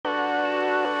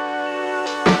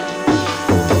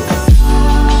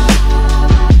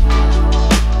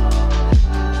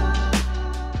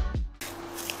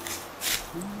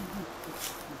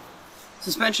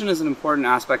Suspension is an important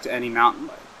aspect to any mountain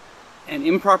bike, and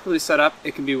improperly set up,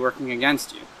 it can be working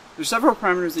against you. There are several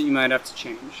parameters that you might have to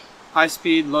change. High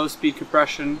speed, low speed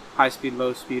compression, high speed,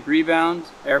 low speed rebound,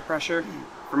 air pressure.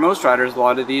 For most riders, a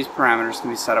lot of these parameters can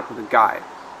be set up with a guide,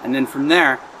 and then from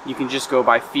there, you can just go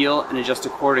by feel and adjust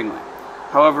accordingly.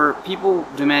 However, people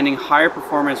demanding higher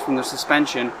performance from their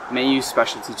suspension may use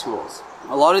specialty tools.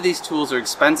 A lot of these tools are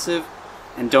expensive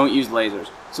and don't use lasers,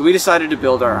 so we decided to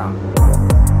build our own.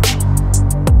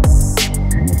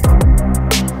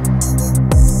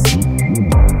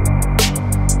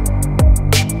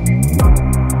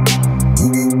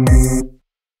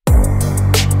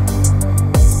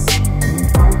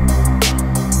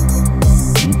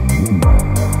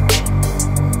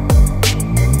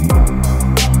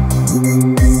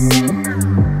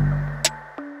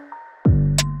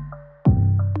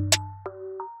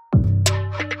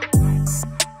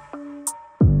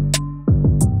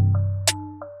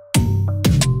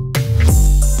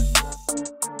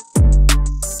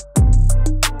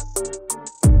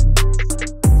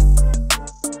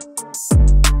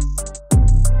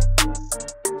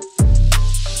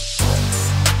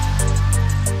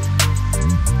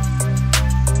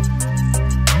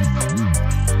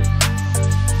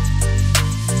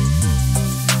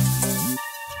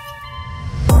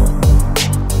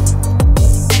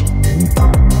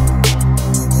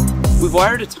 We've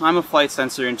wired a time-of-flight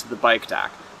sensor into the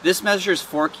BikeDAQ. This measures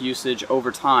fork usage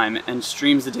over time and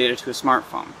streams the data to a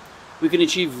smartphone. We can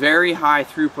achieve very high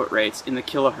throughput rates in the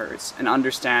kilohertz and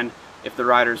understand if the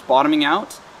rider is bottoming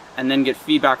out and then get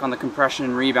feedback on the compression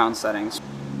and rebound settings.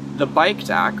 The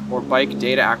BikeDAQ, or Bike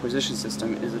Data Acquisition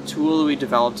System, is a tool that we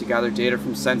developed to gather data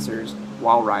from sensors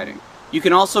while riding. You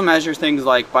can also measure things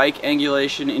like bike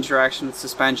angulation, interaction with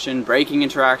suspension, braking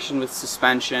interaction with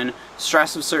suspension,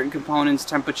 stress of certain components,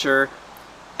 temperature.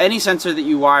 Any sensor that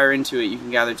you wire into it, you can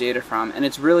gather data from, and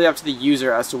it's really up to the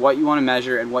user as to what you want to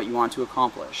measure and what you want to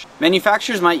accomplish.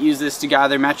 Manufacturers might use this to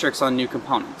gather metrics on new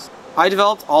components. I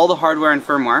developed all the hardware and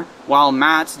firmware, while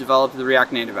Matt developed the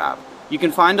React Native app. You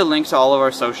can find a link to all of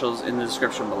our socials in the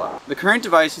description below. The current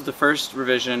device is the first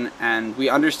revision, and we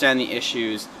understand the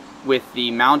issues with the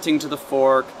mounting to the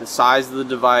fork, the size of the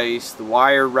device, the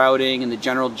wire routing, and the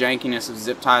general jankiness of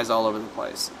zip ties all over the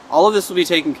place. All of this will be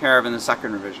taken care of in the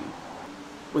second revision.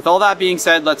 With all that being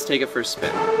said, let's take it for a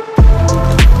spin.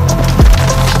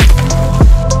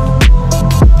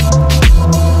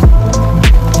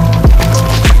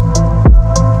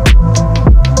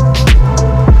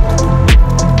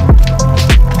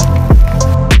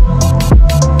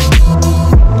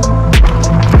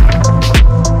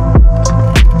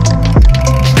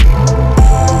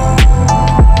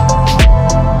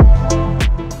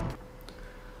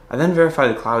 I then verified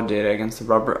the cloud data against the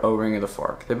rubber O-ring of the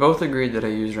fork. They both agreed that I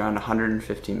used around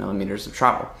 150 millimeters of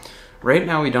travel. Right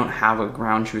now we don't have a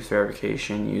ground truth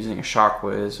verification using a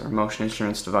ShockWiz or Motion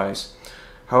Instruments device.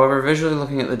 However, visually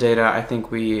looking at the data, I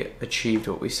think we achieved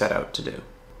what we set out to do.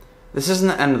 This isn't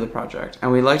the end of the project,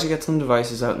 and we'd like to get some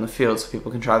devices out in the field so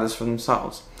people can try this for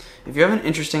themselves. If you have an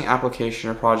interesting application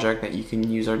or project that you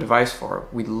can use our device for,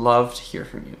 we'd love to hear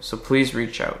from you, so please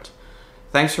reach out.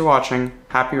 Thanks for watching,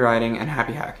 happy riding, and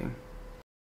happy hacking.